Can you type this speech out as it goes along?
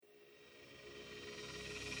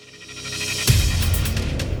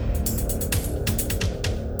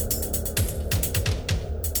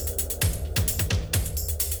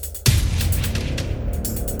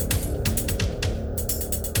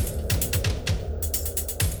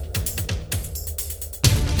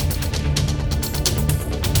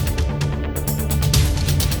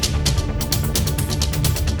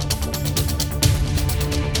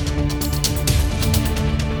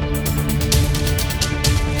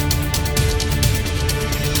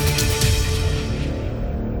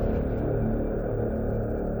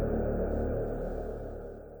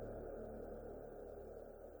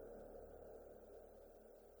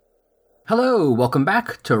Hello, welcome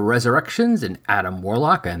back to Resurrections and Adam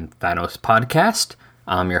Warlock and Thanos podcast.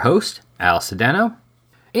 I'm your host, Al Sedano.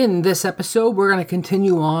 In this episode, we're going to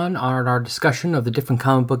continue on our discussion of the different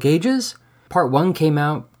comic book ages. Part 1 came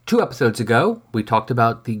out 2 episodes ago. We talked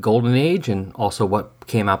about the Golden Age and also what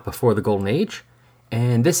came out before the Golden Age.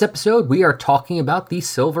 And this episode, we are talking about the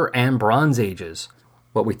Silver and Bronze Ages.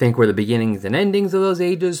 What we think were the beginnings and endings of those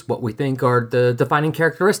ages, what we think are the defining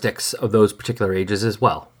characteristics of those particular ages as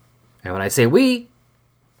well. And when I say we,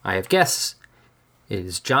 I have guests. It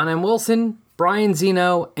is John M. Wilson, Brian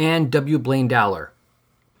Zeno, and W. Blaine Dowler.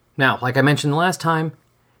 Now, like I mentioned the last time,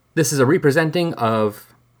 this is a representing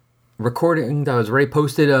of recording that was already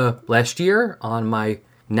posted last year on my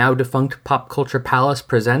now-defunct Pop Culture Palace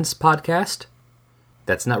Presents podcast.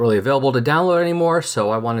 That's not really available to download anymore, so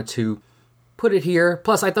I wanted to put it here.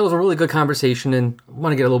 Plus, I thought it was a really good conversation, and I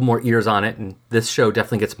want to get a little more ears on it, and this show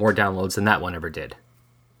definitely gets more downloads than that one ever did.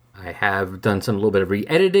 I have done a little bit of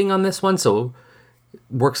re-editing on this one, so it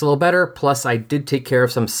works a little better. Plus, I did take care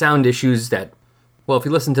of some sound issues that, well, if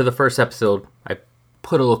you listen to the first episode, I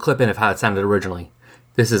put a little clip in of how it sounded originally.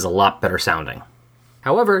 This is a lot better sounding.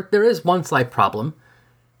 However, there is one slight problem.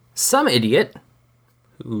 Some idiot,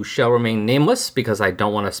 who shall remain nameless because I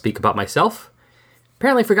don't want to speak about myself,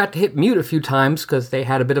 apparently forgot to hit mute a few times because they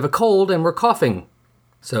had a bit of a cold and were coughing.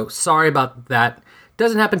 So, sorry about that.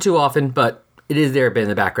 Doesn't happen too often, but it is there a bit in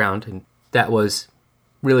the background, and that was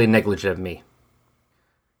really negligent of me.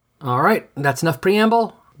 Alright, that's enough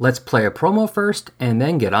preamble. Let's play a promo first, and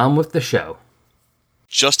then get on with the show.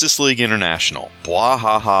 Justice League International,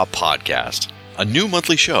 Bwahaha Podcast. A new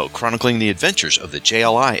monthly show chronicling the adventures of the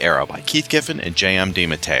JLI era by Keith Giffen and J.M.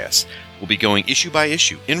 DeMatteis. We'll be going issue by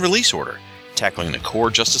issue, in release order, tackling the core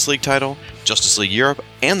Justice League title, Justice League Europe,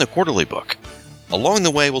 and the quarterly book. Along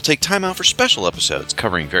the way, we'll take time out for special episodes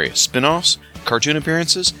covering various spin-offs, cartoon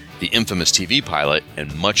appearances, the infamous TV pilot,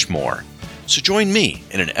 and much more. So join me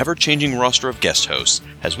in an ever-changing roster of guest hosts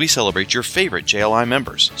as we celebrate your favorite JLI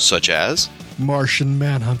members, such as Martian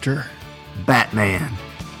Manhunter, Batman,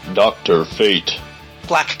 Dr. Fate,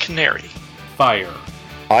 Black Canary, Fire,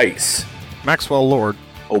 Ice, Maxwell Lord,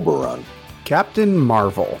 Oberon, Captain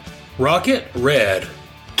Marvel, Rocket Red,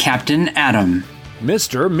 Captain Atom,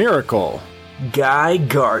 Mr. Miracle, Guy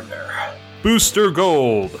Gardner, Booster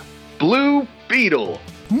Gold, Blue Beetle,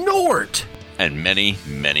 Nort, and many,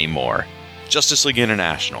 many more. Justice League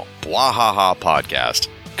International, Bwahaha Podcast,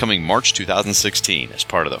 coming March 2016 as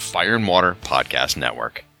part of the Fire and Water Podcast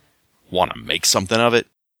Network. Want to make something of it?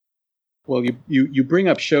 Well, you bring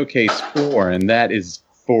up Showcase 4, and that is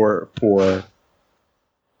for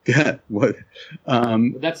what?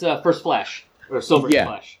 That's First Flash, or Silver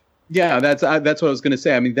Flash. Yeah, that's what I was going to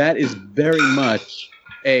say. I mean, that is very much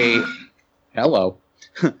a hello.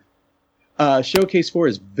 Showcase 4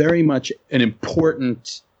 is very much an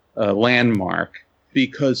important landmark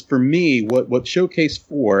because for me, what Showcase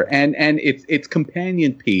 4 and its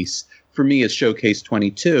companion piece for me is Showcase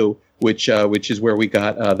 22, which is where we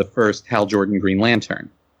got the first Hal Jordan Green Lantern.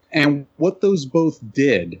 And what those both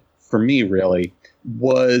did for me really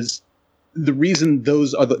was the reason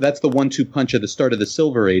that's the 1-2 punch at the start of the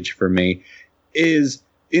Silver Age for me is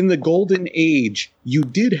in the Golden Age, you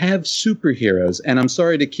did have superheroes. And I'm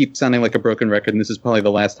sorry to keep sounding like a broken record, and this is probably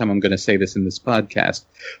the last time I'm going to say this in this podcast,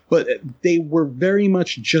 but they were very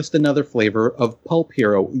much just another flavor of pulp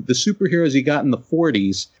hero. The superheroes you got in the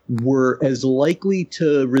 40s were as likely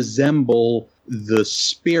to resemble the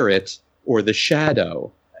Spirit or the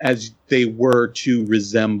Shadow as they were to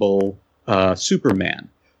resemble Superman.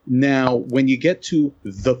 Now, when you get to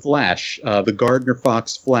the Flash, the Gardner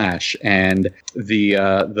Fox Flash, and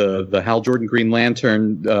the Hal Jordan Green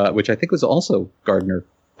Lantern, which I think was also Gardner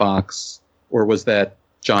Fox, or was that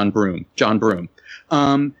John Broome? John Broome.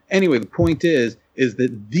 Anyway, the point is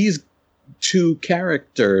that these two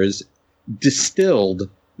characters distilled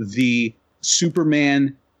the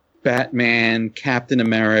Superman, Batman, Captain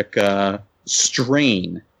America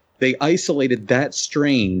strain. They isolated that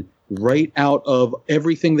strain right out of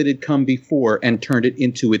everything that had come before and turned it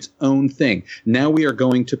into its own thing. Now we are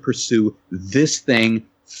going to pursue this thing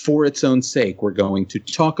for its own sake. We're going to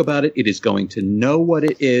talk about it. It is going to know what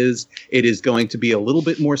it is. It is going to be a little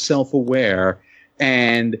bit more self-aware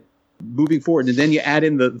and moving forward. And then you add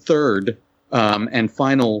in the third and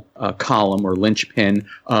final column or linchpin,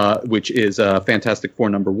 which is Fantastic Four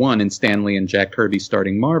 #1 and Stan Lee and Jack Kirby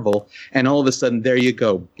starting Marvel. And all of a sudden, there you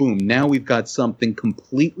go. Boom. Now we've got something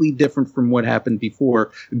completely different from what happened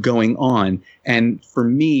before going on. And for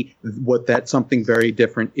me, what that something very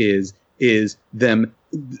different is them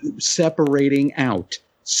separating out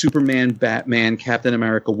Superman, Batman, Captain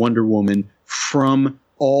America, Wonder Woman from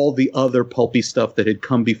all the other pulpy stuff that had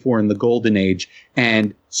come before in the Golden Age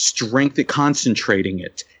and concentrating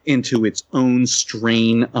it into its own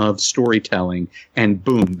strain of storytelling. And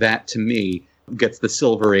boom, that to me gets the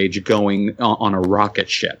Silver Age going on a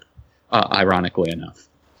rocket ship, ironically enough.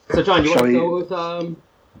 So, John, you want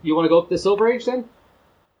to go with the Silver Age then?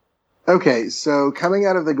 Okay, so coming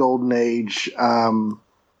out of the Golden Age, you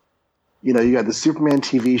got the Superman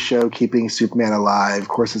TV show keeping Superman alive. Of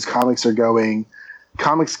course, as comics are going,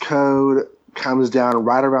 Comics Code comes down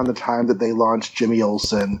right around the time that they launched Jimmy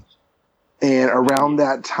Olsen. And around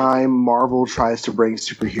that time, Marvel tries to bring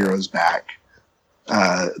superheroes back.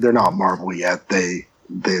 They're not Marvel yet.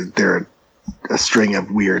 They're a string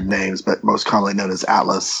of weird names, but most commonly known as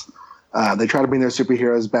Atlas. They try to bring their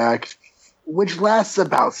superheroes back, which lasts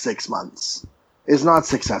about 6 months. Is not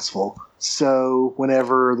successful. So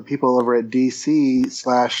whenever the people over at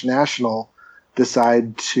DC/National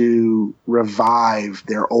decide to revive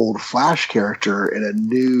their old Flash character in a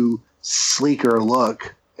new, sleeker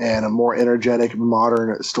look and a more energetic,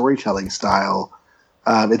 modern storytelling style,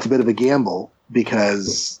 it's a bit of a gamble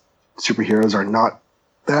because superheroes are not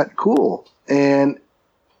that cool. And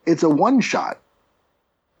it's a one-shot.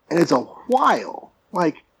 And it's a while.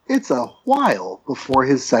 It's a while before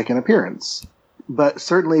his second appearance. But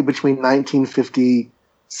certainly between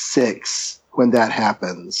 1956, when that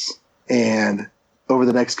happens, and over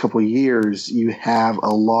the next couple of years, you have a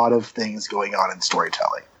lot of things going on in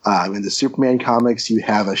storytelling. In the Superman comics, you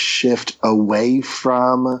have a shift away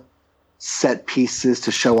from set pieces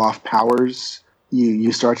to show off powers.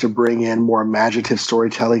 You start to bring in more imaginative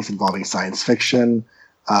storytellings involving science fiction.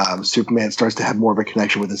 Superman starts to have more of a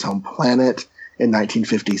connection with his home planet. In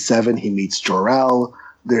 1957, he meets Jor-El.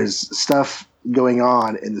 There's stuff going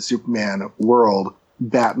on in the Superman world.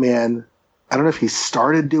 Batman, I don't know if he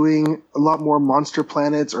started doing a lot more monster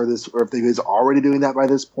planets or if he was already doing that by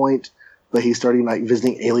this point, but he's starting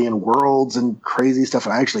visiting alien worlds and crazy stuff.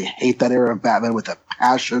 And I actually hate that era of Batman with a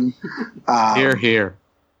passion. Here.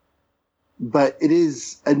 But it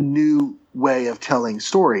is a new way of telling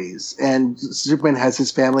stories. And Superman has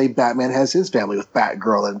his family. Batman has his family with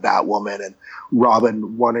Batgirl and Batwoman, and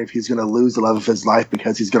Robin wondering if he's going to lose the love of his life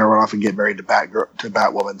because he's going to run off and get married to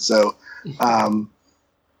Batwoman. So,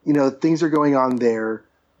 things are going on there.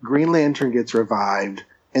 Green Lantern gets revived,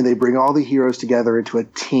 and they bring all the heroes together into a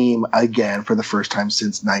team again for the first time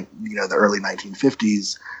since the early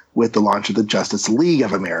 1950s with the launch of the Justice League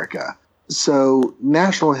of America. So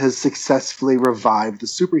National has successfully revived the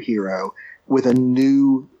superhero with a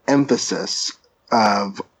new emphasis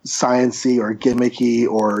of science-y or gimmicky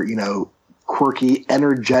or, quirky,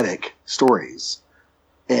 energetic stories.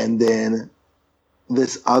 And then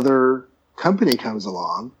this other company comes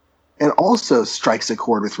along and also strikes a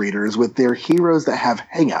chord with readers with their heroes that have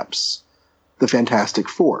hang-ups, the Fantastic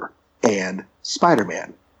Four and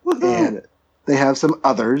Spider-Man. Woo-hoo. And they have some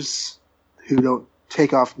others who don't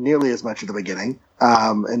take off nearly as much at the beginning,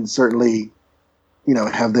 and certainly,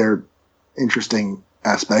 have their interesting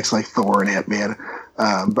aspects like Thor and Ant-Man.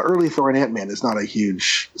 But early Thor and Ant-Man is not a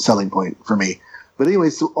huge selling point for me. But anyway,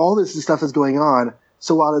 so all this stuff is going on.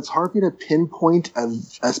 So while it's hard to pinpoint a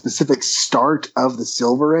specific start of the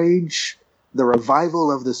Silver Age, the revival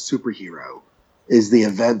of the superhero is the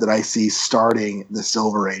event that I see starting the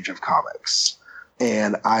Silver Age of comics.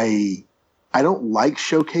 And I don't like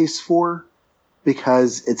Showcase 4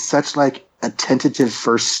 because it's such a tentative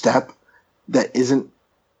first step that isn't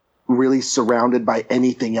really surrounded by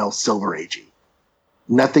anything else Silver Agey.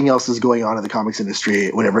 Nothing else is going on in the comics industry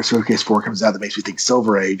whenever Showcase 4 comes out that makes me think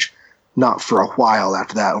Silver Age. Not for a while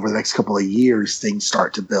after that. Over the next couple of years, things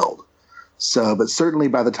start to build. So, but certainly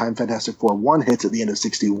by the time Fantastic Four 1 hits at the end of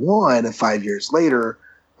 61, and 5 years later,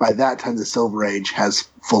 by that time the Silver Age has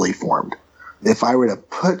fully formed. If I were to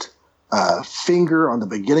put a finger on the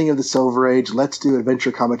beginning of the Silver Age, let's do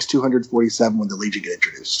Adventure Comics 247 when the Legion get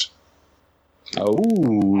introduced.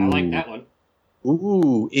 Oh. I like that one.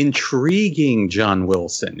 Ooh, intriguing, John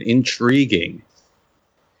Wilson. Intriguing.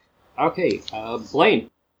 Okay, Blaine.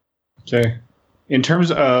 Okay. In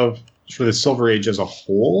terms of for the Silver Age as a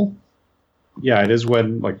whole, yeah, it is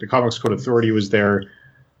when the Comics Code Authority was there.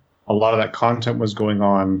 A lot of that content was going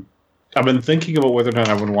on. I've been thinking about whether or not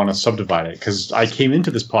I would want to subdivide it because I came into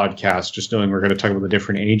this podcast just knowing we're going to talk about the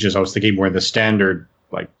different ages. I was thinking more the standard,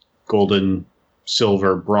 golden,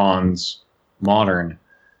 silver, bronze, modern.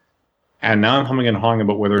 And now I'm humming and hawing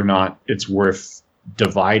about whether or not it's worth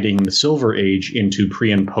dividing the Silver Age into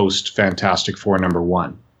pre and post Fantastic Four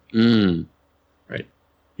 #1. Right.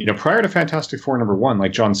 Prior to Fantastic Four #1,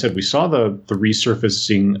 like John said, we saw the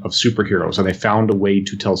resurfacing of superheroes, and they found a way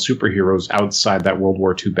to tell superheroes outside that World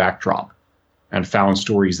War II backdrop. and found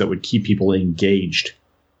stories that would keep people engaged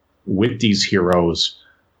with these heroes.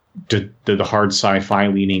 The hard sci-fi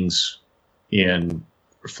leanings in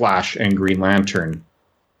Flash and Green Lantern,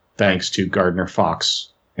 thanks to Gardner Fox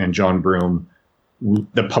and John Broome,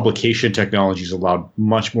 the publication technologies allowed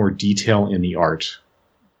much more detail in the art.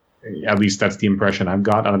 At least that's the impression I've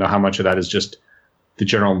got. I don't know how much of that is just the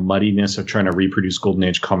general muddiness of trying to reproduce Golden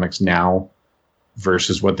Age comics now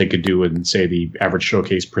versus what they could do in, say, the average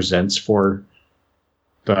Showcase Presents for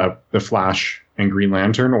the Flash and Green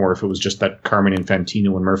Lantern, or if it was just that Carmen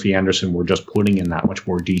Infantino and Murphy Anderson were just putting in that much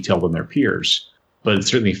more detail than their peers. But it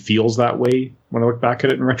certainly feels that way when I look back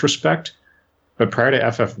at it in retrospect. But prior to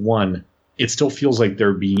FF1, it still feels like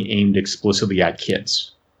they're being aimed explicitly at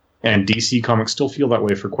kids. And DC Comics still feel that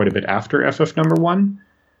way for quite a bit after FF number 1.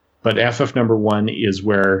 But FF number 1 is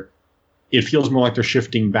where it feels more like they're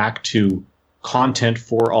shifting back to content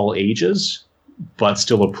for all ages, but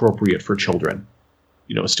still appropriate for children.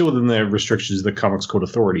 You know, still within the restrictions of the Comics Code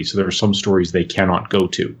Authority, so there are some stories they cannot go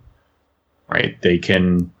to. Right? They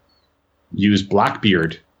can use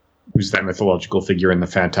Blackbeard, who's that mythological figure in the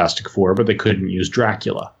Fantastic Four, but they couldn't use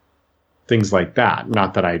Dracula. Things like that.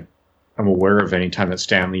 Not that I'm aware of any time that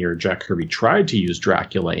Stan Lee or Jack Kirby tried to use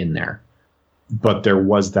Dracula in there. But there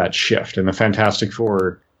was that shift. And the Fantastic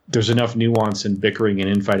Four, there's enough nuance and bickering and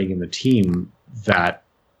infighting in the team that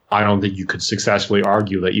I don't think you could successfully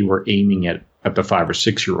argue that you were aiming at the 5 or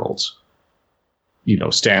 6 year olds. You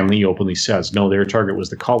know, Stan Lee openly says, no, their target was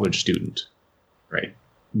the college student, right?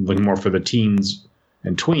 Looking more for the teens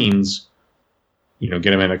and tweens, you know,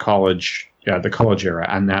 get them into college, the college era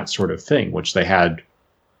and that sort of thing, which they had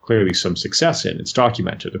clearly some success in. It's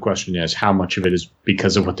documented. The question is how much of it is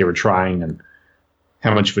because of what they were trying and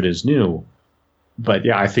how much of it is new. But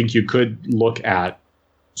yeah, I think you could look at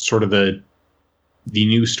sort of the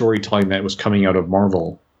new storytelling that was coming out of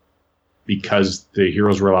Marvel, because the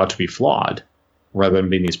heroes were allowed to be flawed rather than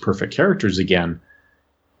being these perfect characters again,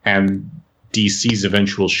 and DC's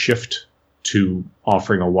eventual shift to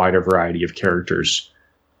offering a wider variety of characters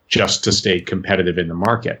just to stay competitive in the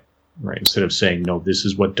market, right? Instead of saying, no, this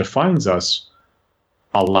is what defines us,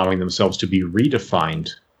 allowing themselves to be redefined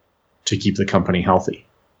to keep the company healthy.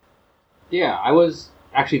 Yeah, I was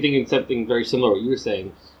actually thinking something very similar to what you were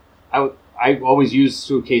saying. I always use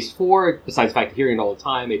Showcase 4, besides the fact of hearing it all the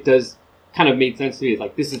time. It does kind of make sense to me. It's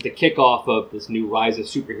like, this is the kickoff of this new rise of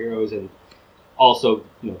superheroes and also,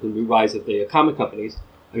 you know, the new rise of the comic companies.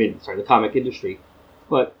 The comic industry.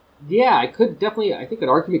 But yeah, I think an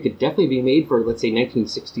argument could definitely be made for, let's say,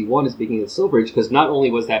 1961 as beginning of the Silver Age, because not only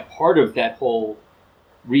was that part of that whole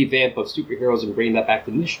revamp of superheroes and bringing that back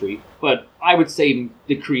to the industry, but I would say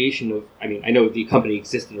the creation of, I know the company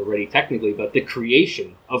existed already technically, but the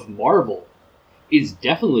creation of Marvel is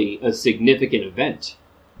definitely a significant event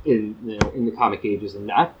in the comic ages, and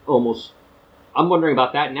that almost, I'm wondering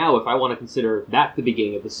about that now, if I want to consider that the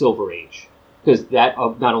beginning of the Silver Age, because that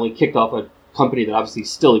not only kicked off a company that obviously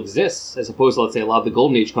still exists, as opposed to, let's say, a lot of the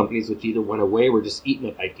Golden Age companies which either went away or were just eaten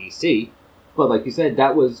up by DC, but like you said,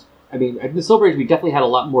 that was, in the Silver Age we definitely had a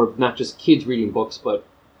lot more of not just kids reading books, but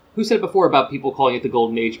who said it before about people calling it the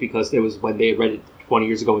Golden Age because it was when they had read it 20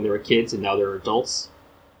 years ago when they were kids and now they're adults?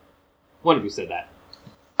 One of you said that.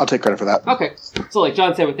 I'll take credit for that. Okay. So like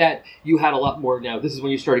John said, with that, you had a lot more now. This is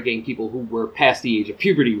when you started getting people who were past the age of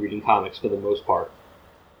puberty reading comics for the most part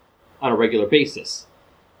on a regular basis.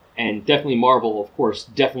 And definitely Marvel, of course,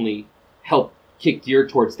 definitely helped kick gear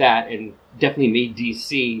towards that and definitely made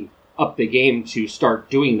DC up the game to start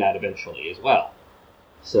doing that eventually as well.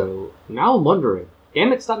 So now I'm wondering.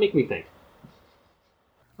 Damn it, stop making me think.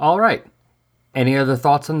 All right. Any other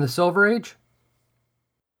thoughts on the Silver Age?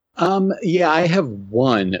 Yeah, I have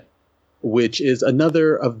one, which is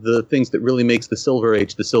another of the things that really makes the Silver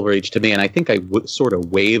Age to me. And I think I sort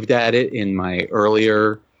of waved at it in my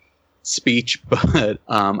earlier speech, but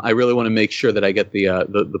I really want to make sure that I get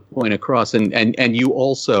the point across. And you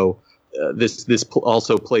also, this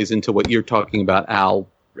also plays into what you're talking about, Al,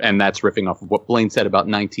 and that's riffing off of what Blaine said about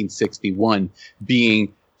 1961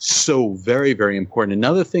 being so very, very important.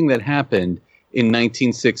 Another thing that happened in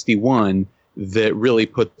 1961 that really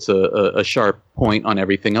puts a sharp point on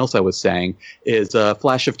everything else I was saying is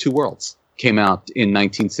Flash of Two Worlds came out in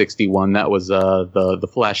 1961. That was the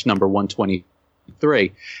Flash number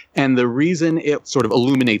 123. And the reason it sort of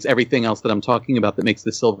illuminates everything else that I'm talking about that makes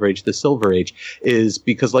the Silver Age is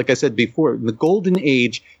because, like I said before, in the Golden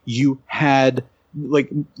Age, you had, like,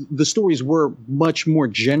 the stories were much more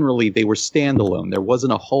generally, they were standalone. There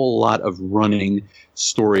wasn't a whole lot of running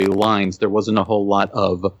storylines. There wasn't a whole lot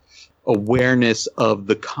of awareness of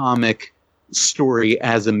the comic story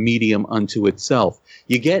as a medium unto itself.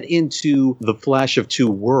 You get into the Flash of Two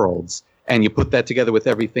Worlds, and you put that together with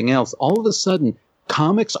everything else, all of a sudden,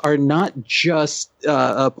 comics are not just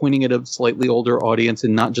pointing at a slightly older audience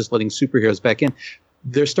and not just letting superheroes back in.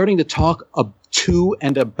 They're starting to talk to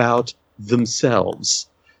and about themselves.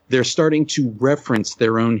 They're starting to reference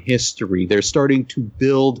their own history. They're starting to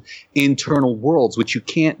build internal worlds, which you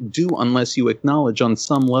can't do unless you acknowledge on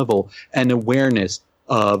some level an awareness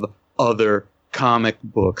of other comic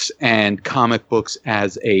books and comic books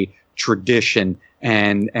as a tradition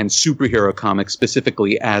and superhero comics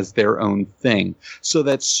specifically as their own thing. So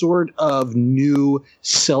that sort of new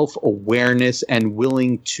self-awareness and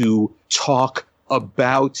willing to talk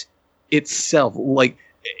about itself, like,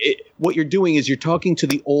 what you're doing is you're talking to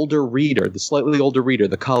the older reader, the slightly older reader,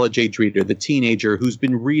 the college-age reader, the teenager who's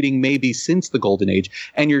been reading maybe since the Golden Age,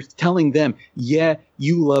 and you're telling them, yeah,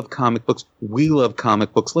 you love comic books, we love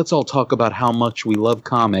comic books, let's all talk about how much we love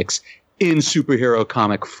comics in superhero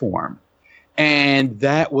comic form. And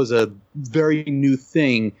that was a very new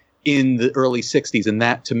thing in the early 60s, and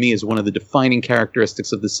that, to me, is one of the defining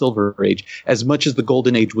characteristics of the Silver Age. As much as the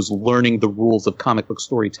Golden Age was learning the rules of comic book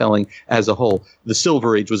storytelling as a whole, the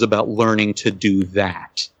Silver Age was about learning to do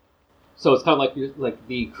that. So it's kind of like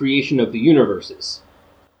the creation of the universes.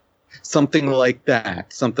 Something like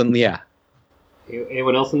that. Something, yeah.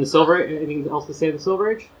 Anyone else in the Silver Age? Anything else to say in the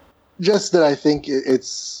Silver Age? Just that I think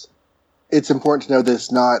it's important to know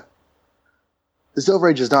that the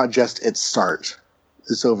Silver Age is not just its start.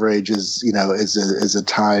 The Silver Age is a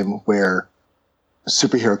time where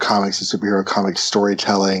superhero comics and superhero comic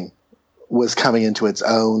storytelling was coming into its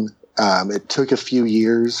own. It took a few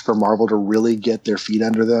years for Marvel to really get their feet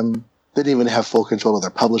under them. They didn't even have full control of their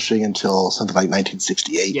publishing until something like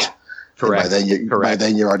 1968. Yeah, correct. By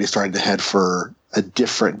then you're already starting to head for a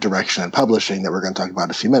different direction in publishing that we're going to talk about in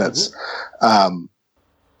a few minutes. Mm-hmm.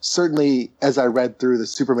 Certainly, as I read through the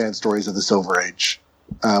Superman stories of the Silver Age,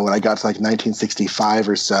 when I got to like 1965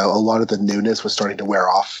 or so, a lot of the newness was starting to wear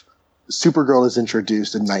off. Supergirl is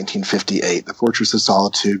introduced in 1958. The Fortress of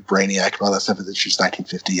Solitude, Brainiac, and all that stuff is introduced in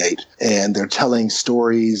 1958. And they're telling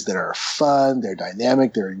stories that are fun, they're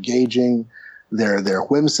dynamic, they're engaging, they're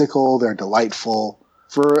whimsical, they're delightful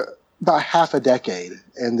for about half a decade.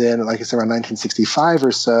 And then, like I said, around 1965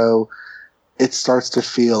 or so, it starts to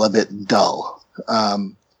feel a bit dull.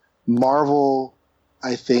 Marvel,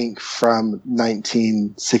 I think from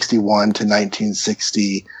 1961 to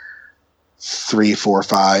 1963, 4,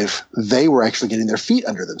 5, they were actually getting their feet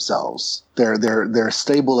under themselves. Their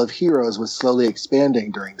stable of heroes was slowly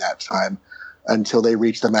expanding during that time until they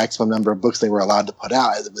reached the maximum number of books they were allowed to put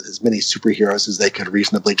out with as many superheroes as they could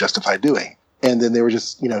reasonably justify doing. And then they were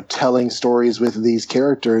just, telling stories with these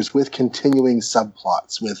characters with continuing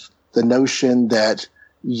subplots, with the notion that,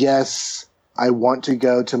 yes, I want to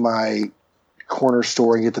go to my corner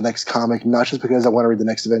store and get the next comic, not just because I want to read the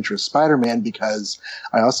next adventure of Spider-Man, because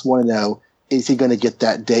I also want to know, is he going to get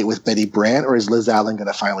that date with Betty Brant, or is Liz Allen going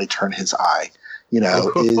to finally turn his eye?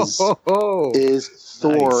 Is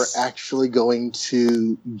Thor actually going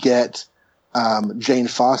to get Jane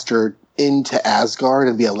Foster into Asgard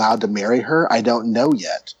and be allowed to marry her? I don't know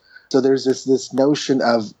yet. So there's this notion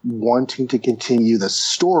of wanting to continue the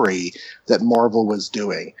story that Marvel was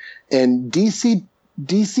doing. And DC,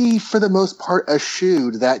 for the most part,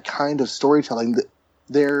 eschewed that kind of storytelling.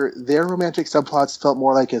 Their romantic subplots felt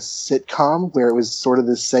more like a sitcom, where it was sort of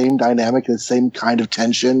the same dynamic, the same kind of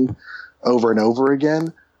tension over and over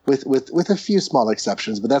again, with a few small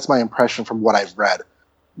exceptions. But that's my impression from what I've read.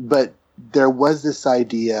 But there was this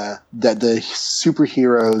idea that the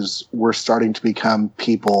superheroes were starting to become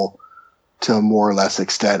people to a more or less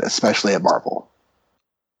extent, especially at Marvel.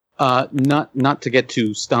 Not to get too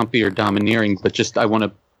stompy or domineering, but just I want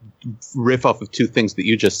to riff off of two things that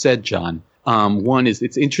you just said, John. One is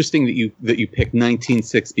it's interesting that you picked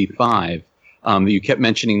 1965. That you kept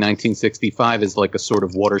mentioning 1965 as like a sort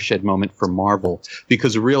of watershed moment for Marvel,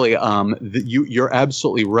 because really, you're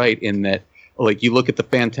absolutely right in that. Like, you look at the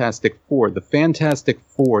Fantastic Four. The Fantastic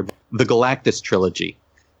Four, the Galactus trilogy,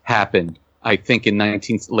 happened, I think, in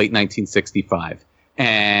late 1965.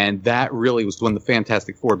 And that really was when the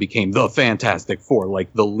Fantastic Four became the Fantastic Four,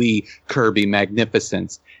 like the Lee Kirby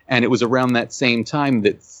magnificence. And it was around that same time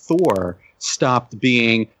that Thor stopped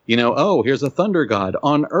being, here's a thunder god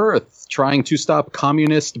on Earth trying to stop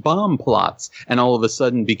communist bomb plots, and all of a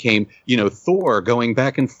sudden became, Thor going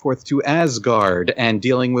back and forth to Asgard and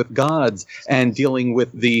dealing with gods and dealing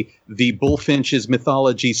with the Bullfinch's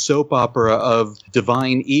mythology soap opera of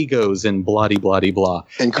divine egos and blah-de-blah-de-blah.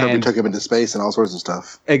 And Kirby took him into space and all sorts of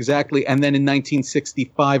stuff. Exactly. And then in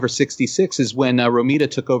 1965 or 66 is when Romita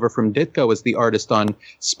took over from Ditko as the artist on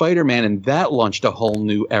Spider-Man, and that launched a whole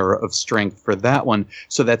new era of strength for that one.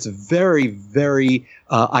 So that's very, very,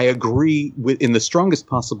 I agree with in the strongest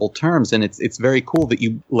possible terms, and it's very cool that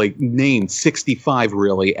you named 65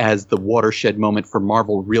 really as the watershed moment for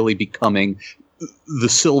Marvel really becoming the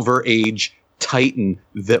Silver Age titan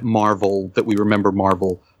that we remember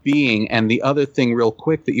Marvel being. And the other thing real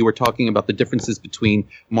quick that you were talking about, the differences between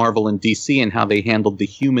Marvel and DC and how they handled the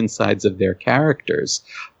human sides of their characters.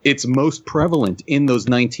 It's most prevalent in those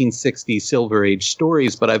 1960s Silver Age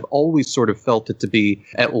stories, but I've always sort of felt it to be,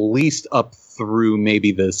 at least up through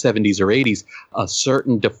maybe the 70s or 80s, a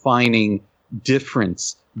certain defining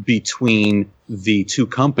difference between the two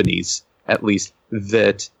companies, at least,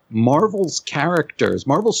 that Marvel's characters,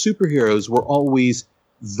 Marvel's superheroes were always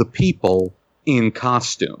the people in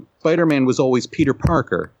costume. Spider-Man was always Peter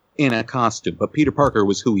Parker in a costume, but Peter Parker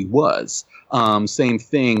was who he was. Same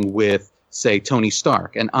thing with, say, Tony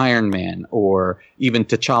Stark and Iron Man, or even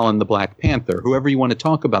T'Challa and the Black Panther, whoever you want to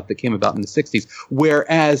talk about that came about in the 60s.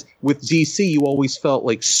 Whereas with DC, you always felt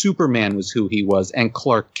like Superman was who he was and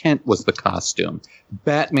Clark Kent was the costume.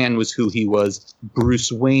 Batman was who he was.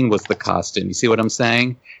 Bruce Wayne was the costume. You see what I'm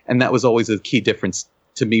saying? And that was always a key difference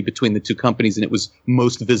to me between the two companies, and it was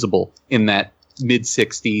most visible in that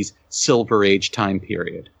mid-60s Silver Age time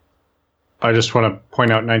period. I just want to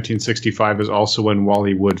point out 1965 is also when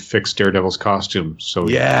Wally Wood fixed Daredevil's costume, so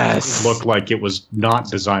yes, it looked like it was not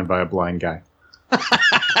designed by a blind guy.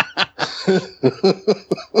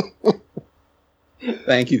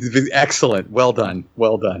 Thank you. Excellent. Well done.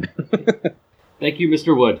 Well done. Thank you,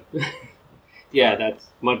 Mr. Wood. Yeah, that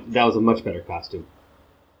was a much better costume.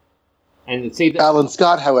 And it saved Alan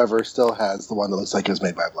Scott, however, still has the one that looks like it was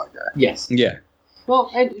made by a blind guy. Yes. Yeah.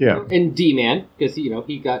 Well, and D-Man, because,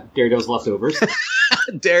 he got Daredevil's leftovers.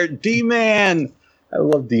 D-Man! I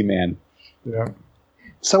love D-Man. Yeah.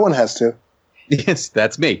 Someone has to. Yes,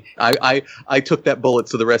 that's me. I took that bullet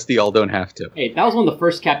so the rest of y'all don't have to. Hey, that was one of the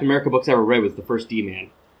first Captain America books I ever read, was the first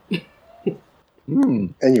D-Man.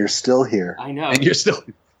 And you're still here. I know. And you're still...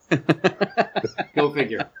 Go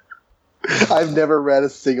figure. I've never read a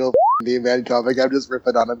single D-Man comic. I'm just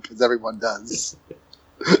ripping on him because everyone does.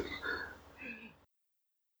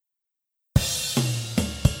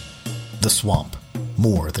 The swamp,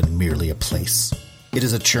 more than merely a place. It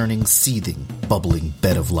is a churning, seething, bubbling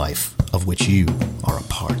bed of life, of which you are a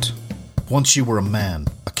part. Once you were a man,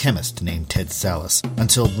 a chemist named Ted Salas,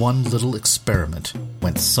 until one little experiment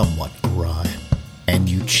went somewhat awry. And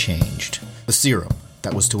you changed. The serum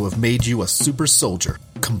that was to have made you a super soldier,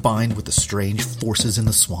 combined with the strange forces in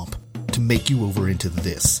the swamp, to make you over into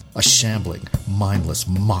this, a shambling, mindless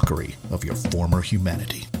mockery of your former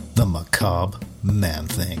humanity. The macabre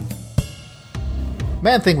Man-Thing.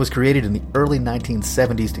 Man-Thing was created in the early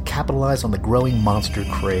 1970s to capitalize on the growing monster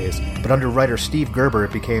craze, but under writer Steve Gerber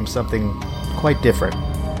it became something quite different.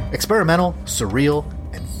 Experimental, surreal,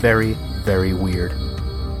 and very, very weird.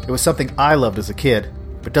 It was something I loved as a kid,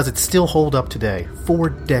 but does it still hold up today, 4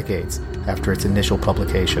 decades after its initial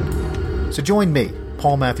publication? So join me,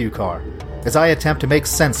 Paul Matthew Carr, as I attempt to make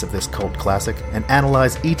sense of this cult classic and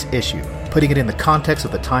analyze each issue, putting it in the context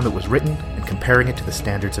of the time it was written and comparing it to the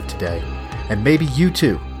standards of today. And maybe you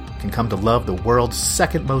too can come to love the world's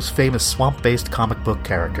second most famous swamp-based comic book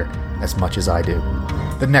character as much as I do.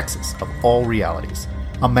 The Nexus of All Realities,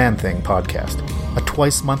 a Man-Thing podcast, a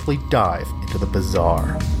twice-monthly dive into the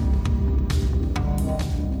bizarre.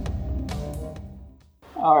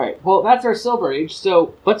 All right, well, that's our Silver Age,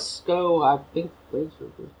 so let's go,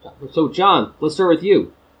 So, John, let's start with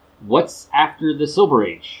you. What's after the Silver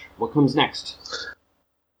Age? What comes next?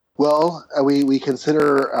 Well, we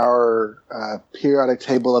consider our periodic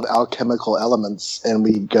table of alchemical elements, and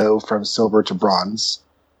we go from silver to bronze.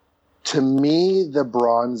 To me, the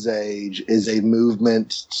Bronze Age is a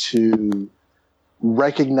movement to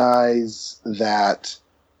recognize that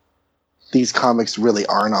these comics really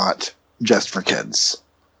are not just for kids.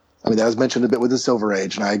 I mean, that was mentioned a bit with the Silver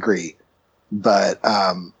Age, and I agree. But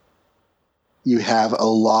you have a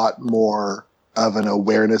lot more of an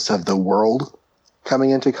awareness of the world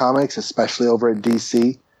coming into comics, especially over at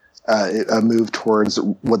DC. A move towards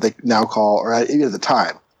what they now call, or even at the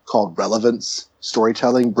time, called relevance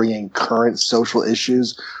storytelling, bringing current social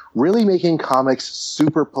issues, really making comics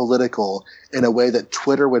super political in a way that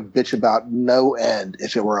Twitter would bitch about no end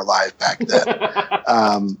if it were alive back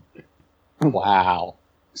then. Wow.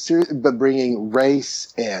 But bringing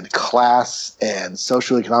race and class and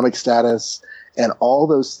socioeconomic status and all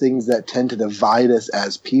those things that tend to divide us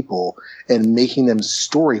as people and making them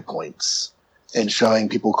story points and showing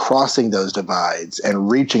people crossing those divides and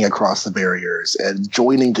reaching across the barriers and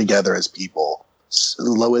joining together as people.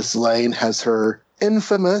 Lois Lane has her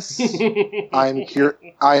infamous I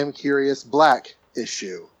Am Curious Black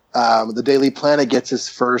issue. The Daily Planet gets his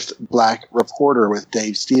first black reporter with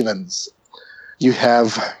Dave Stevens. You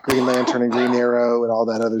have Green Lantern and Green Arrow and all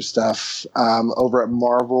that other stuff. Over at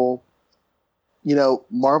Marvel,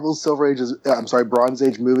 Marvel's Bronze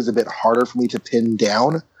Age move is a bit harder for me to pin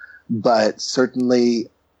down, but certainly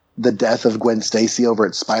the death of Gwen Stacy over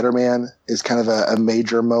at Spider-Man is kind of a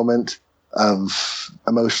major moment of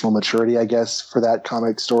emotional maturity, I guess, for that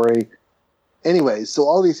comic story. Anyways, so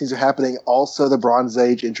all these things are happening. Also, the Bronze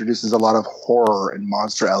Age introduces a lot of horror and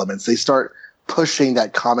monster elements. They start pushing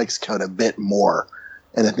that comics code a bit more,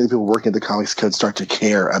 and I think people working at the comics code start to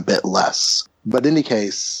care a bit less. But in any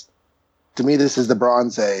case, to me, this is the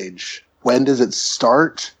Bronze Age. When does it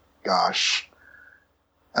start? Gosh.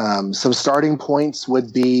 Some starting points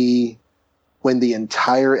would be when the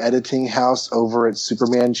entire editing house over at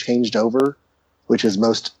Superman changed over, which is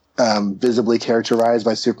most visibly characterized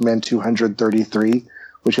by Superman 233,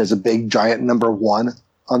 which has a big giant number 1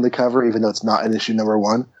 on the cover, even though it's not an issue number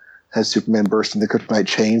 1. Has Superman bursting the kryptonite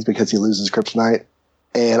chains because he loses kryptonite.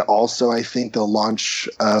 And also, I think the launch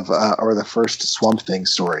of, or the first Swamp Thing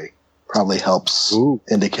story probably helps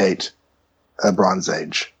indicate a Bronze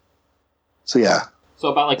Age. So, yeah. So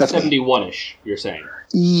about like 71-ish, you're saying?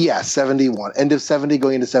 Yeah, 71. End of 70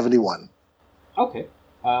 going into 71. Okay.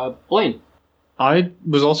 Blaine? I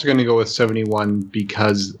was also going to go with 71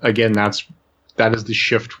 because, again, that is the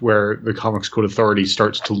shift where the Comics Code Authority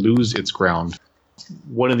starts to lose its ground.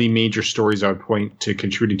 One of the major stories I would point to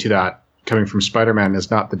contributing to that coming from Spider-Man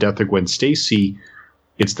is not the death of Gwen Stacy.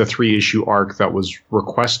 It's the 3-issue arc that was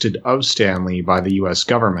requested of Stan Lee by the U.S.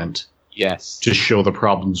 government. Yes. To show the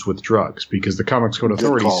problems with drugs, because the Comics Code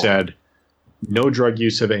Authority said no drug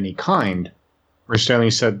use of any kind. Where Stan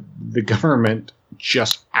Lee said the government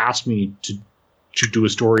just asked me to do a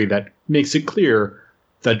story that makes it clear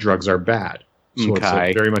that drugs are bad. So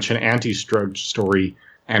it's very much an anti-drug story.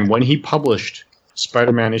 And when he published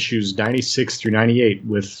Spider-Man issues 96 through 98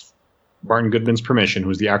 with Martin Goodman's permission, who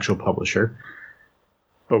was the actual publisher,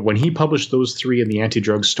 but when he published those 3 in the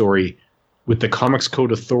anti-drug story, with the Comics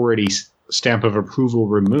Code Authority stamp of approval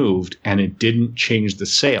removed, and it didn't change the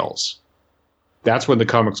sales. That's when the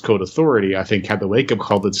Comics Code Authority, I think, had the wake-up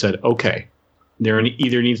call that said, okay, there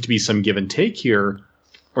either needs to be some give and take here,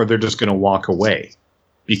 or they're just going to walk away,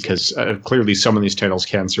 because clearly some of these titles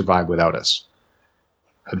can survive without us.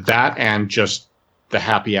 That and just the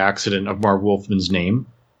happy accident of Marv Wolfman's name,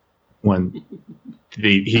 when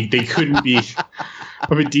they couldn't be...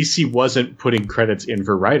 I mean, DC wasn't putting credits in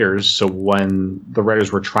for writers, so when the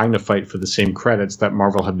writers were trying to fight for the same credits that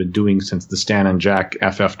Marvel had been doing since the Stan and Jack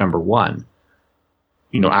FF number 1,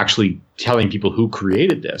 actually telling people who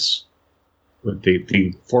created this, with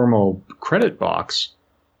the formal credit box,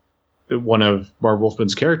 one of Marv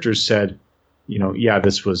Wolfman's characters said,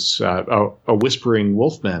 this was a whispering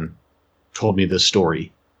wolfman told me this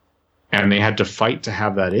story. And they had to fight to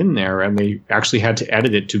have that in there, and they actually had to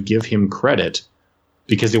edit it to give him credit,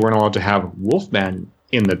 because they weren't allowed to have Wolfman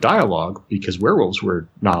in the dialogue because werewolves were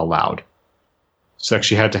not allowed. So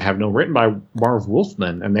actually had to have written by Marv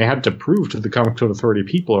Wolfman, and they had to prove to the Comic Code Authority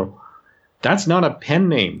people, that's not a pen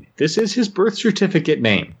name. This is his birth certificate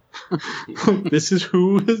name. This is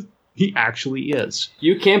who he actually is.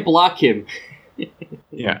 You can't block him.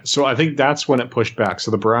 Yeah, so I think that's when it pushed back.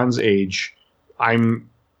 So the Bronze Age, I'm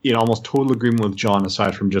in almost total agreement with John,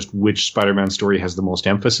 aside from just which Spider-Man story has the most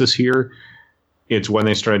emphasis here. It's when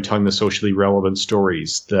they started telling the socially relevant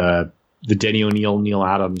stories. The Denny O'Neil, Neil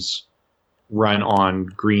Adams run on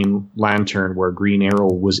Green Lantern, where Green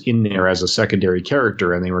Arrow was in there as a secondary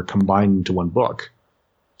character, and they were combined into one book.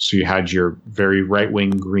 So you had your very right-wing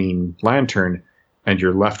Green Lantern and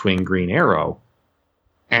your left-wing Green Arrow.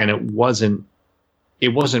 And it wasn't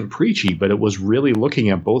preachy, but it was really looking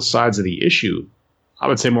at both sides of the issue. I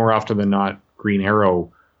would say more often than not, Green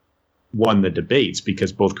Arrow won the debates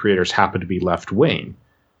because both creators happened to be left-wing.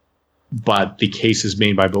 But the cases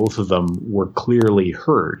made by both of them were clearly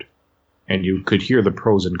heard, and you could hear the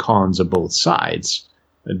pros and cons of both sides.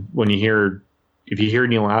 And if you hear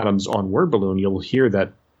Neil Adams on Word Balloon, you'll hear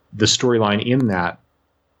that the storyline in that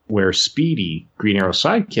where Speedy, Green Arrow's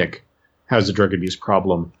sidekick, has a drug abuse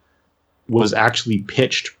problem, was actually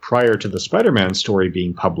pitched prior to the Spider-Man story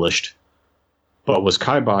being published, but was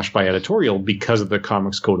kiboshed by editorial because of the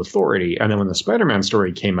Comics Code Authority. And then when the Spider-Man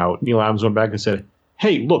story came out, Neil Adams went back and said,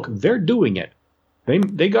 hey, look, they're doing it.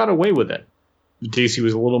 They got away with it. DC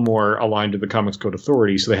was a little more aligned to the Comics Code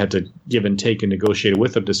Authority, so they had to give and take and negotiate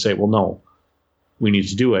with them to say, well, no, we need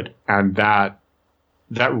to do it. And that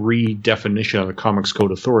redefinition of the Comics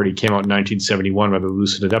Code Authority came out in 1971, where they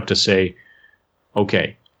loosened it up to say,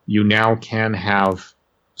 okay, you now can have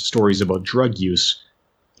stories about drug use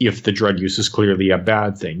if the drug use is clearly a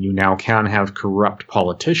bad thing. You now can have corrupt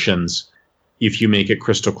politicians if you make it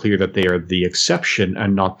crystal clear that they are the exception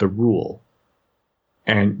and not the rule.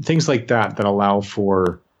 And things like that allow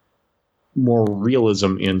for more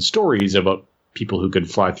realism in stories about people who could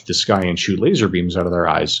fly through the sky and shoot laser beams out of their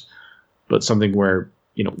eyes. But something where,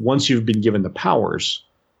 once you've been given the powers,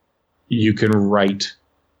 you can write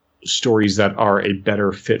stories that are a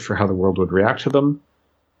better fit for how the world would react to them.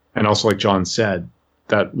 And also, like John said,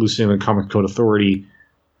 that loosening the Comic Code Authority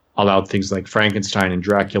allowed things like Frankenstein and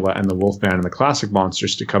Dracula and the Wolfman and the classic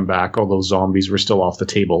monsters to come back, although zombies were still off the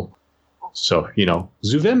table. So,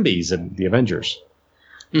 Zuvembis and the Avengers.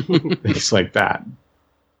 Things like that.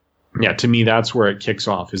 Yeah, to me, that's where it kicks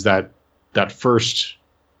off, is that first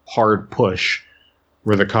hard push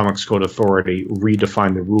where the Comics Code Authority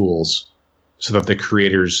redefined the rules so that the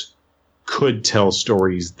creators could tell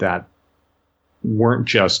stories that weren't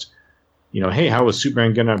just, hey, how is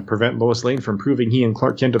Superman going to prevent Lois Lane from proving he and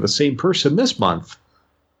Clark Kent are the same person this month?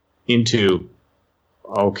 Into,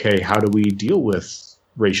 okay, how do we deal with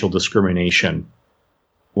racial discrimination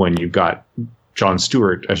when you've got John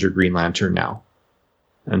Stewart as your Green Lantern now?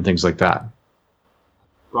 And things like that.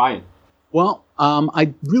 Ryan. Well,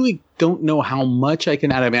 I really don't know how much I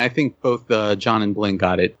can add. I mean, I think both John and Blaine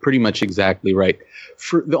got it pretty much exactly right.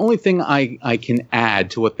 For the only thing I can add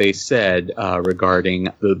to what they said regarding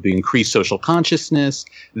the increased social consciousness,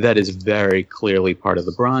 that is very clearly part of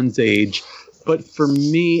the Bronze Age. But for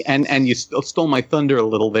me, and you stole my thunder a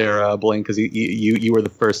little there, Blaine, because you were the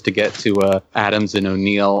first to get to Adams and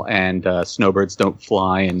O'Neill and Snowbirds Don't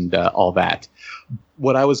Fly and all that.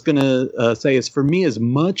 What I was going to say is, for me, as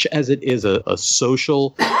much as it is a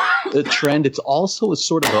social trend, it's also a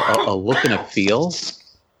sort of a look and a feel.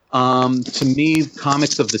 To me,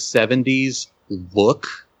 comics of the 70s look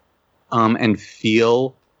and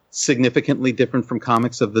feel significantly different from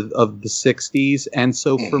comics of the 60s. And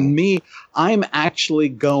so for me, I'm actually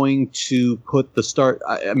going to put the start.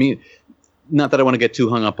 I mean, not that I want to get too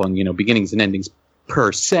hung up on, beginnings and endings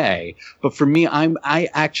per se, but for me, I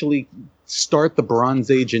actually start the Bronze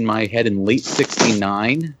Age in my head in late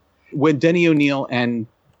 69 when Denny O'Neil and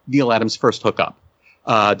Neil Adams first hook up.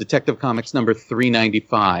 Detective Comics number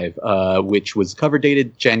 395, which was cover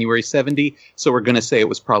dated January 70. So we're going to say it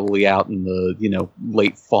was probably out in the,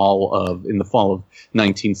 late fall of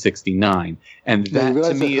 1969. And that, you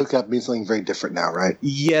realize to me, that hookup means something very different now, right?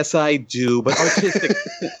 Yes, I do. But artistic,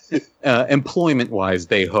 employment wise,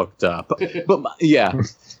 they hooked up. But yeah.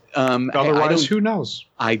 Otherwise, who knows?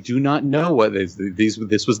 I do not know what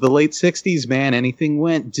this was the late 60s, man. Anything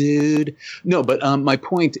went, dude. No, but my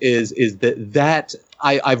point is that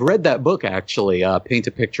I've read that book, actually, Paint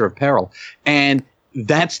a Picture of Peril. And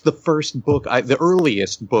that's the first book, the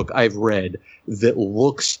earliest book I've read that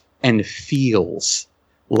looks and feels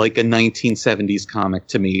like a 1970s comic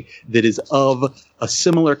to me, that is of a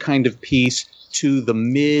similar kind of piece to the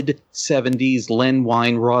mid-70s Len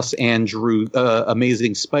Wein, Ross Andrew,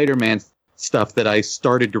 Amazing Spider-Man stuff that I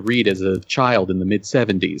started to read as a child in the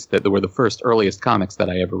mid-70s, that were the first earliest comics that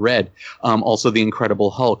I ever read. Also the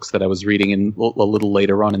Incredible Hulks that I was reading a little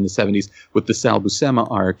later on in the 70s with the Sal Buscema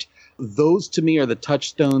art. Those to me are the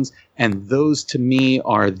touchstones, and those to me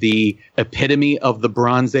are the epitome of the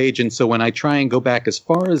Bronze Age. And so when I try and go back as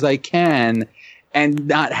far as I can and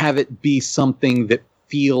not have it be something that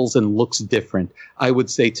feels and looks different, I would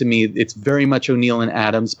say to me it's very much O'Neill and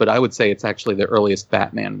Adams, but I would say it's actually the earliest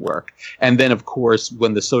Batman work. And then, of course,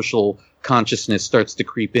 when the social consciousness starts to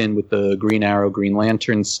creep in with the Green Arrow, Green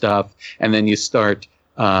Lantern stuff, and then you start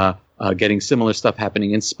getting similar stuff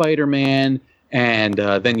happening in Spider-Man, and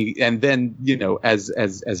then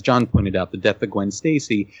as John pointed out, the death of Gwen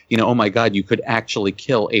Stacy, oh my God, you could actually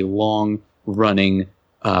kill a long-running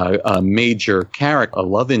a major character, a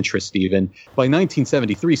love interest even. By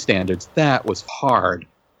 1973 standards, that was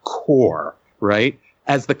hardcore, right?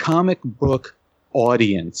 As the comic book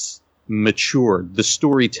audience matured, the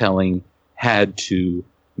storytelling had to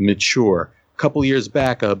mature. A couple years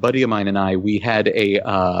back, a buddy of mine and I, we had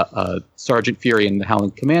a Sergeant Fury and the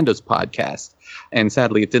Howling Commandos podcast. And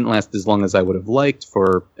sadly, it didn't last as long as I would have liked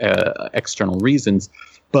for external reasons.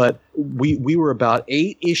 But we were about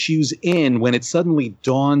 8 issues in when it suddenly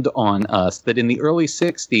dawned on us that in the early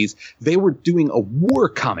 60s, they were doing a war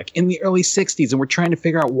comic in the early 60s. And we're trying to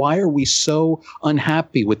figure out, why are we so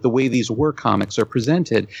unhappy with the way these war comics are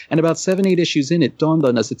presented? And about 7-8 issues in, it dawned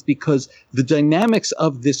on us it's because the dynamics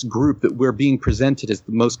of this group that we're being presented as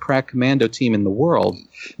the most crack commando team in the world,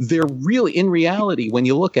 they're really, in reality, when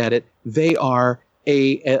you look at it, they are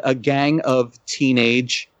a gang of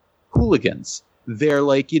teenage hooligans. They're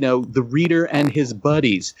like, the reader and his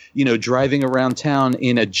buddies, driving around town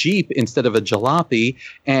in a Jeep instead of a jalopy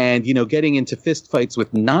and, getting into fistfights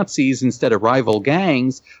with Nazis instead of rival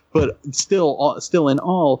gangs. But still in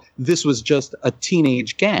all, this was just a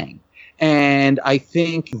teenage gang. And I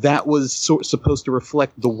think that was supposed to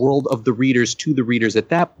reflect the world of the readers to the readers at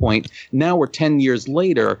that point. Now we're 10 years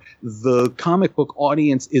later. The comic book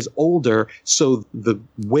audience is older, so the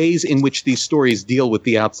ways in which these stories deal with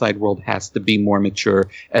the outside world has to be more mature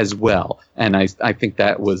as well. And I think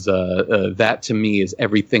that was that to me is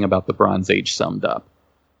everything about the Bronze Age summed up.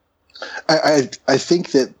 I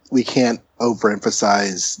think that we can't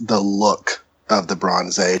overemphasize the look of the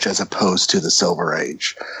Bronze Age as opposed to the Silver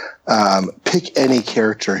Age. Pick any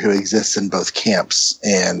character who exists in both camps,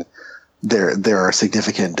 and there are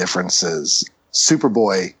significant differences.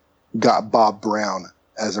 Superboy got Bob Brown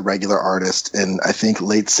as a regular artist in, I think,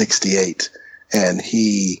 late '68, and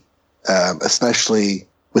he, especially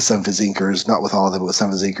with some of his inkers, not with all of them, but with some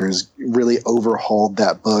of his inkers, really overhauled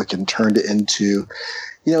that book and turned it into,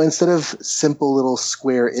 instead of simple little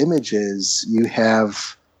square images, you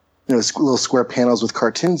have little square panels with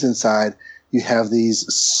cartoons inside. You have these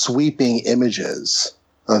sweeping images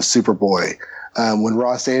of Superboy. When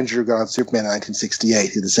Ross Andru got on Superman in 1968,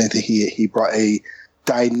 he did the same thing. He brought a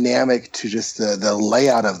dynamic to just the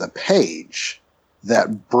layout of the page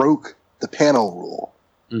that broke the panel rule.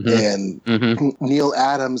 Mm-hmm. And Neil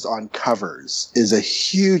Adams on covers is a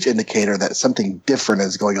huge indicator that something different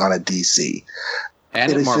is going on at DC.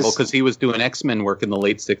 And at Marvel, because he was doing X-Men work in the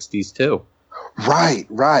late 60s too.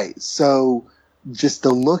 Right. So just the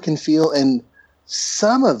look and feel, and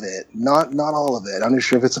some of it, not all of it, I'm not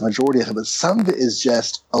sure if it's a majority of it, but some of it is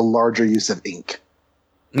just a larger use of ink.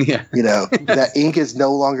 Yeah. That ink is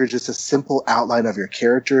no longer just a simple outline of your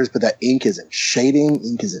characters, but that ink is in shading,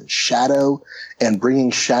 ink is in shadow, and bringing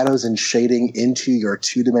shadows and shading into your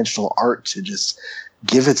two-dimensional art to just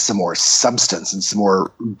give it some more substance and some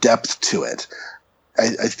more depth to it. I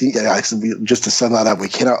think, just to sum that up, we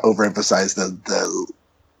cannot overemphasize the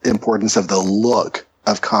importance of the look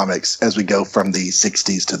of comics as we go from the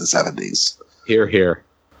 60s to the 70s. Hear, hear.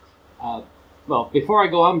 Well, before I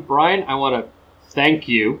go on, Brian, I want to thank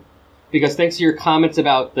you, because thanks to your comments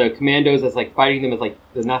about the commandos as like fighting them as like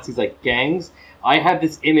the Nazis like gangs, I have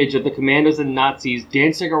this image of the commandos and Nazis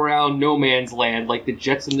dancing around no man's land like the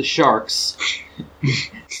Jets and the Sharks,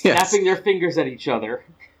 snapping their fingers at each other.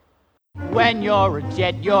 When you're a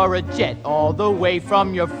jet, all the way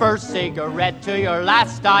from your first cigarette to your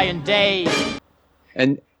last dying day.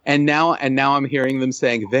 And now I'm hearing them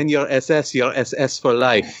saying, then you're SS for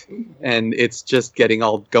life. And it's just going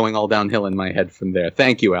all downhill in my head from there.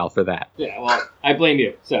 Thank you, Al, for that. Yeah, well, I blame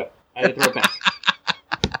you, so I had to throw it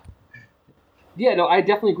back. Yeah, no, I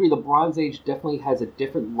definitely agree. The Bronze Age definitely has a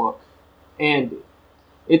different look. And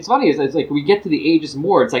it's funny, it's like we get to the ages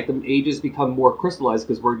more, it's like the ages become more crystallized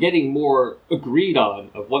because we're getting more agreed on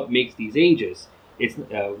of what makes these ages. It's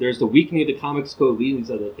there's the weakening of the Comics Code leading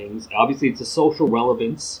these other things. Obviously, it's a social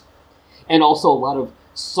relevance, and also a lot of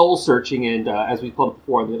soul searching and, as we called it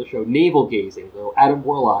before on the other show, navel gazing. So Adam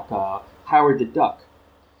Warlock, Howard the Duck.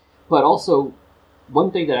 But also,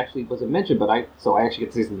 one thing that actually wasn't mentioned, but I actually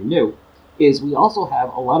get to say something new, is we also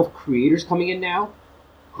have a lot of creators coming in now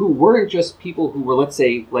who weren't just people who were, let's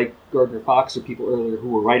say, like Gardner Fox or people earlier who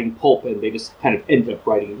were writing pulp and they just kind of ended up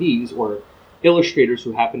writing these, or illustrators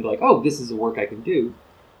who happened to like, oh, this is a work I can do.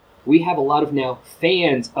 We have a lot of now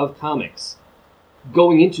fans of comics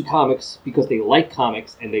going into comics because they like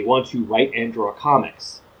comics and they want to write and draw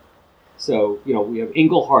comics. So, we have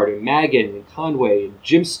Englehart and Magan and Conway and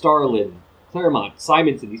Jim Starlin, Claremont,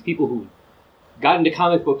 Simonson, these people who got into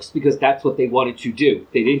comic books because that's what they wanted to do.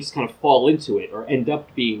 They didn't just kind of fall into it or end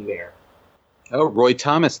up being there. Oh, Roy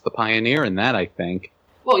Thomas, the pioneer in that, I think.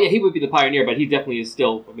 Well, yeah, he would be the pioneer, but he definitely is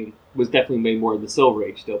still, was definitely way more in the Silver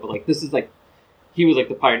Age still. But, this is he was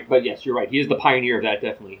the pioneer. But yes, you're right. He is the pioneer of that,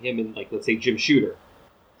 definitely. Him and, let's say, Jim Shooter.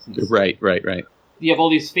 Right. You have all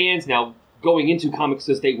these fans now going into comics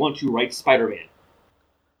because they want to write Spider-Man.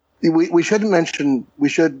 We should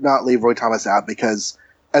not leave Roy Thomas out because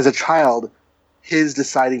as a child, his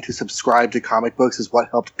deciding to subscribe to comic books is what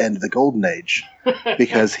helped end the Golden Age,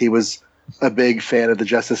 because he was a big fan of the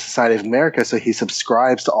Justice Society of America, so he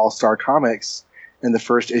subscribes to All-Star Comics, and the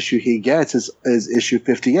first issue he gets is issue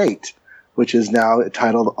 58, which is now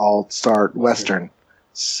titled All-Star Western.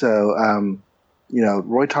 So,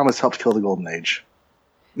 Roy Thomas helped kill the Golden Age.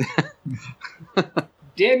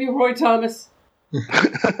 Damn you, Roy Thomas!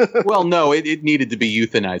 Well, no, it needed to be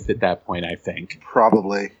euthanized at that point, I think.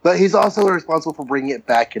 Probably. But he's also responsible for bringing it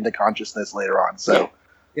back into consciousness later on, so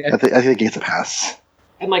I think he gets a pass.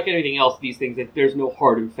 And like anything else, these things, there's no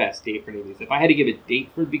hard and fast date for any of these. If I had to give a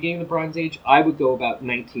date for the beginning of the Bronze Age, I would go about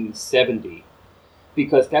 1970.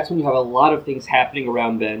 Because that's when you have a lot of things happening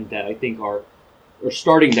around then that I think are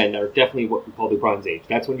starting then, that are definitely what we call the Bronze Age.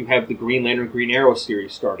 That's when you have the Green Lantern, Green Arrow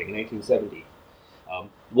series starting in 1970.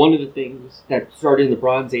 One of the things that started in the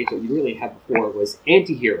Bronze Age that we really had before was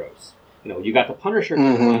anti-heroes. You got the Punisher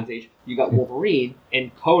in the Bronze Age, you got Wolverine,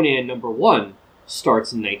 and Conan #1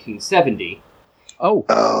 starts in 1970.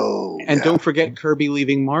 And don't forget Kirby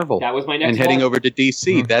leaving Marvel. That was my next and heading one. over to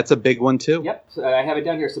DC. That's a big one, too. Yep. So I have it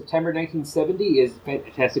down here. September 1970 is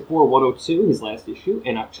Fantastic Four 102, his last issue.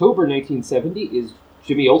 And October 1970 is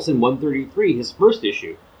Jimmy Olsen 133, his first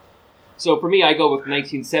issue. So for me, I go with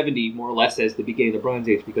 1970 more or less as the beginning of the Bronze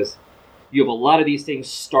Age, because you have a lot of these things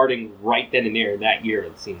starting right then and there in that year,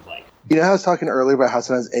 it seems like. How I was talking earlier about how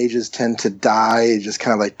sometimes ages tend to die, just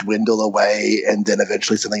kind of like dwindle away, and then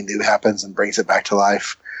eventually something new happens and brings it back to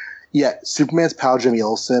life. Yeah, Superman's pal Jimmy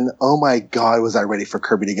Olsen. Oh my God, was I ready for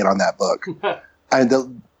Kirby to get on that book? I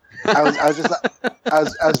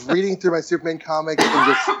was reading through my Superman comics,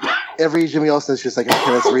 and just every Jimmy Olsen is just like,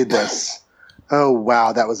 okay, let's read this. Oh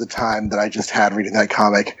wow, that was a time that I just had reading that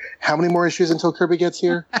comic. How many more issues until Kirby gets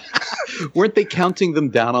here? Weren't they counting them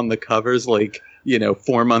down on the covers,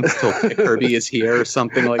 4 months till Kirby is here or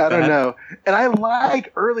something like that? I don't know. And I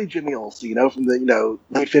like early Jimmy Olsen, from the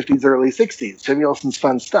late 50s, early 60s. Jimmy Olsen's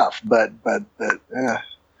fun stuff, but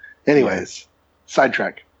anyways,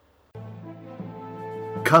 sidetrack.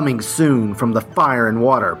 Coming soon from the Fire and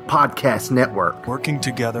Water Podcast Network. Working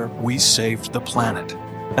together, we saved the planet.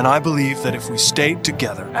 And I believe that if we stayed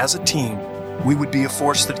together as a team, we would be a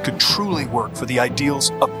force that could truly work for the ideals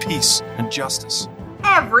of peace and justice.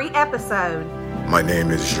 Every episode. My name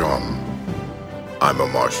is Jean. I'm a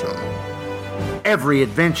Martian. Every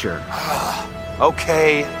adventure.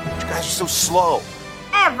 Okay, you guys are so slow.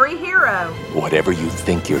 Every hero. Whatever you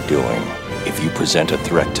think you're doing, if you present a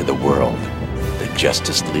threat to the world, the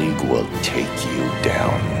Justice League will take you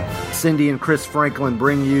down. Cindy and Chris Franklin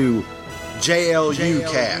bring you JLU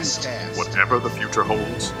Cast. Whatever the future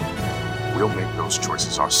holds, we'll make those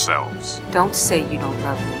choices ourselves. Don't say you don't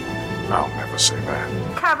love me. I'll never say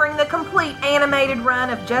that. Covering the complete animated run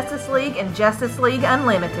of Justice League and Justice League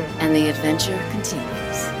Unlimited. And the adventure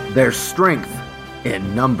continues. There's strength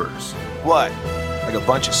in numbers. What? Like a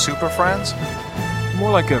bunch of super friends?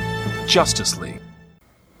 More like a Justice League.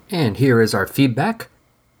 And here is our feedback.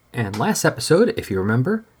 And last episode, if you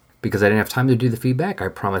remember, because I didn't have time to do the feedback, I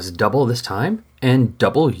promised double this time, and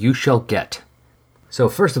double you shall get. So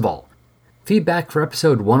first of all, feedback for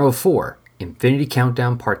episode 104, Infinity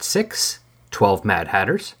Countdown Part 6, 12 Mad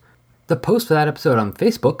Hatters. The post for that episode on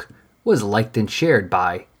Facebook was liked and shared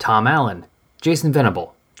by Tom Allen, Jason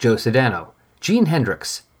Venable, Joe Sedano, Gene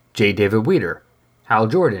Hendricks, J. David Weeder, Hal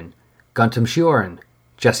Jordan, Guntum Shioran,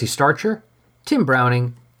 Jesse Starcher, Tim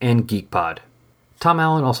Browning, and GeekPod. Tom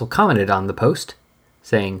Allen also commented on the post,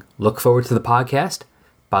 saying, "Look forward to the podcast.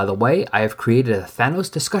 By the way, I have created a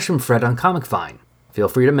Thanos discussion thread on Comic Vine. Feel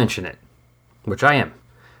free to mention it." Which I am.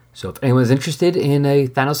 So if anyone's interested in a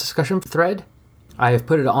Thanos discussion thread, I have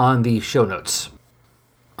put it on the show notes.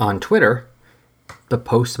 On Twitter, the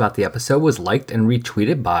post about the episode was liked and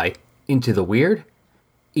retweeted by Into the Weird,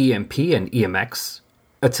 EMP and EMX,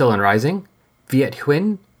 Attilan Rising, Viet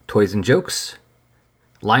Huynh, Toys and Jokes,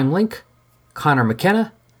 Limelink, Connor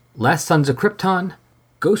McKenna, Last Sons of Krypton,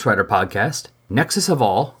 Ghost Rider Podcast, Nexus of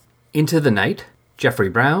All, Into the Night, Jeffrey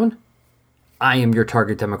Brown, I Am Your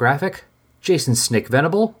Target Demographic, Jason Snake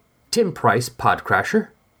Venable, Tim Price Podcrasher,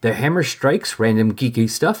 The Hammer Strikes Random Geeky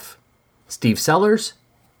Stuff, Steve Sellers,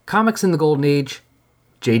 Comics in the Golden Age,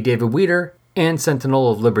 J. David Weeder, and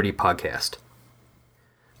Sentinel of Liberty Podcast.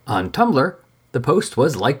 On Tumblr, the post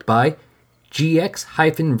was liked by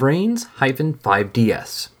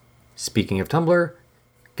GX-Brains-5DS. Speaking of Tumblr,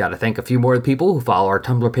 gotta thank a few more people who follow our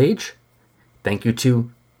Tumblr page. Thank you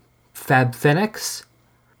to FabFenex,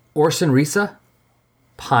 Orson Risa,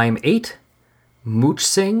 Pime8, Mooch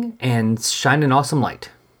Singh, and Shine an Awesome Light.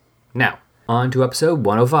 Now, on to episode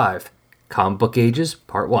 105, Comic Book Ages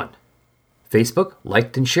Part 1. Facebook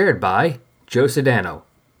liked and shared by Joe Sedano,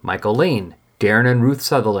 Michael Lane, Darren and Ruth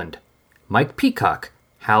Sutherland, Mike Peacock,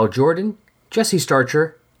 Hal Jordan, Jesse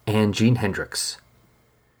Starcher, and Gene Hendricks.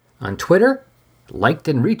 On Twitter, liked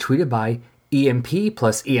and retweeted by EMP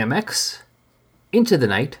plus EMX, Into the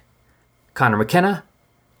Night, Connor McKenna,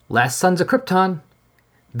 Last Sons of Krypton,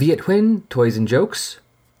 Viet Huynh, Toys and Jokes,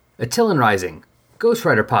 Attilan Rising, Ghost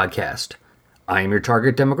Rider Podcast, I Am Your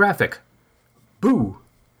Target Demographic, Boo,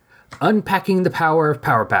 Unpacking the Power of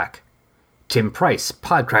Power Pack, Tim Price,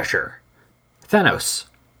 Podcrasher, Thanos.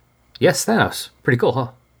 Yes, Thanos. Pretty cool, huh?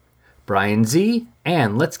 Brian Z,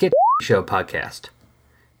 and Let's Get Show Podcast.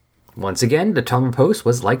 Once again, the Tumblr post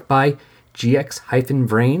was liked by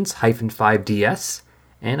GX-Vrains-5DS,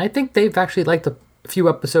 and I think they've actually liked a few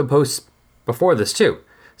episode posts before this too.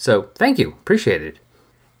 So, thank you. Appreciate it.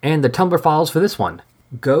 And the Tumblr files for this one.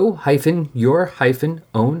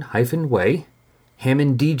 Go-your-own-way,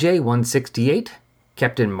 Hammond DJ 168,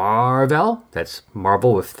 Captain Marvel, that's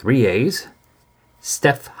Marvel with 3 A's,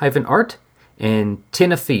 Steph-Art, and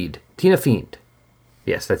Tina Fiend.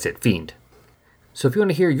 Yes, that's it, Fiend. So if you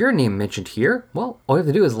want to hear your name mentioned here, well, all you have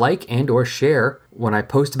to do is like and or share when I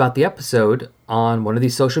post about the episode on one of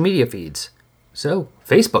these social media feeds. So,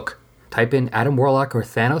 Facebook. Type in Adam Warlock or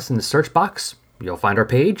Thanos in the search box. You'll find our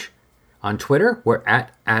page. On Twitter, we're at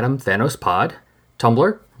AdamThanosPod.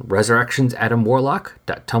 Tumblr,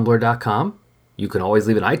 resurrectionsadamwarlock.tumblr.com. You can always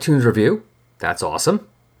leave an iTunes review. That's awesome.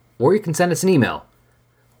 Or you can send us an email.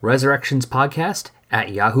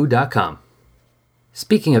 resurrectionspodcast@yahoo.com.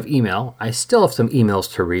 Speaking of email, I still have some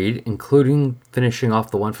emails to read, including finishing off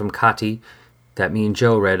the one from Kati that me and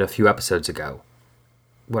Joe read a few episodes ago.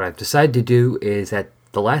 What I've decided to do is at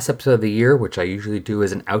the last episode of the year, which I usually do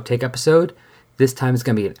as an outtake episode, this time it's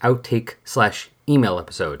going to be an outtake/email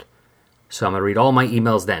episode. So I'm going to read all my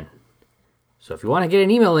emails then. So if you want to get an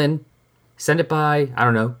email in, send it by,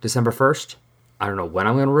 December 1st. I don't know when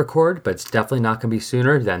I'm going to record, but it's definitely not going to be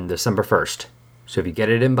sooner than December 1st. So if you get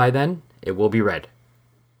it in by then, it will be read.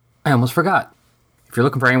 I almost forgot. If you're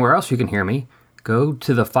looking for anywhere else you can hear me, go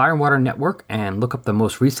to the Fire and Water Network and look up the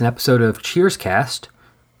most recent episode of Cheerscast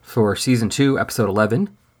for Season 2, Episode 11,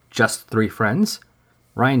 Just 3 Friends.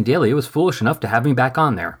 Ryan Daly was foolish enough to have me back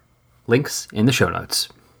on there. Links in the show notes.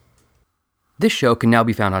 This show can now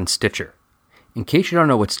be found on Stitcher. In case you don't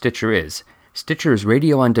know what Stitcher is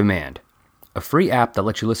radio on demand, a free app that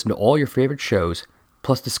lets you listen to all your favorite shows,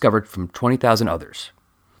 plus discovered from 20,000 others.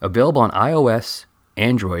 Available on iOS,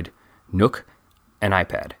 Android, Nook, and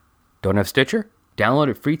iPad. Don't have Stitcher? Download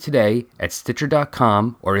it free today at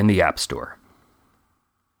Stitcher.com or in the App Store.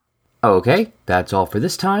 Okay, that's all for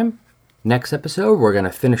this time. Next episode, we're going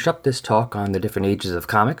to finish up this talk on the different ages of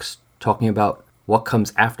comics, talking about what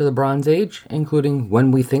comes after the Bronze Age, including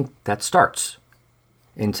when we think that starts.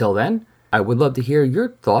 Until then, I would love to hear your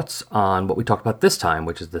thoughts on what we talked about this time,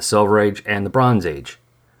 which is the Silver Age and the Bronze Age.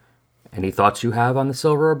 Any thoughts you have on the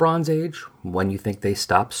Silver or Bronze Age? When you think they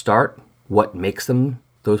start? What makes them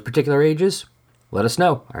those particular ages? Let us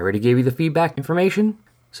know. I already gave you the feedback information,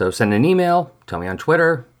 so send an email, tell me on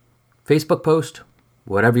Twitter, Facebook post,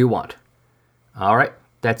 whatever you want. All right,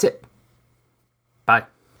 that's it. Bye.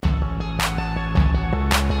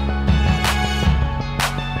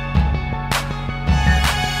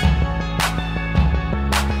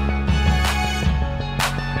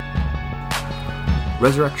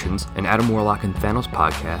 Resurrections, an Adam Warlock and Thanos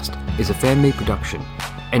podcast, is a fan-made production,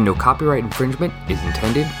 and no copyright infringement is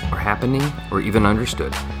intended or happening or even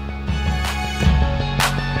understood.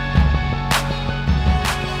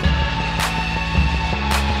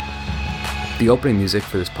 The opening music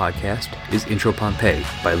for this podcast is Intro Pompeii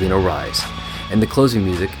by Lino Rise, and the closing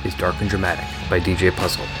music is Dark and Dramatic by DJ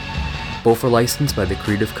Puzzle. Both are licensed by the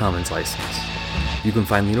Creative Commons license. You can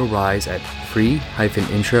find Lino Rise at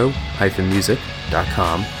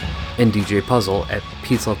free-intro-music.com and DJ Puzzle at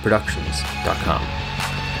peaceloveproductions.com.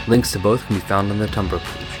 Links to both can be found on the Tumblr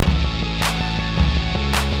page.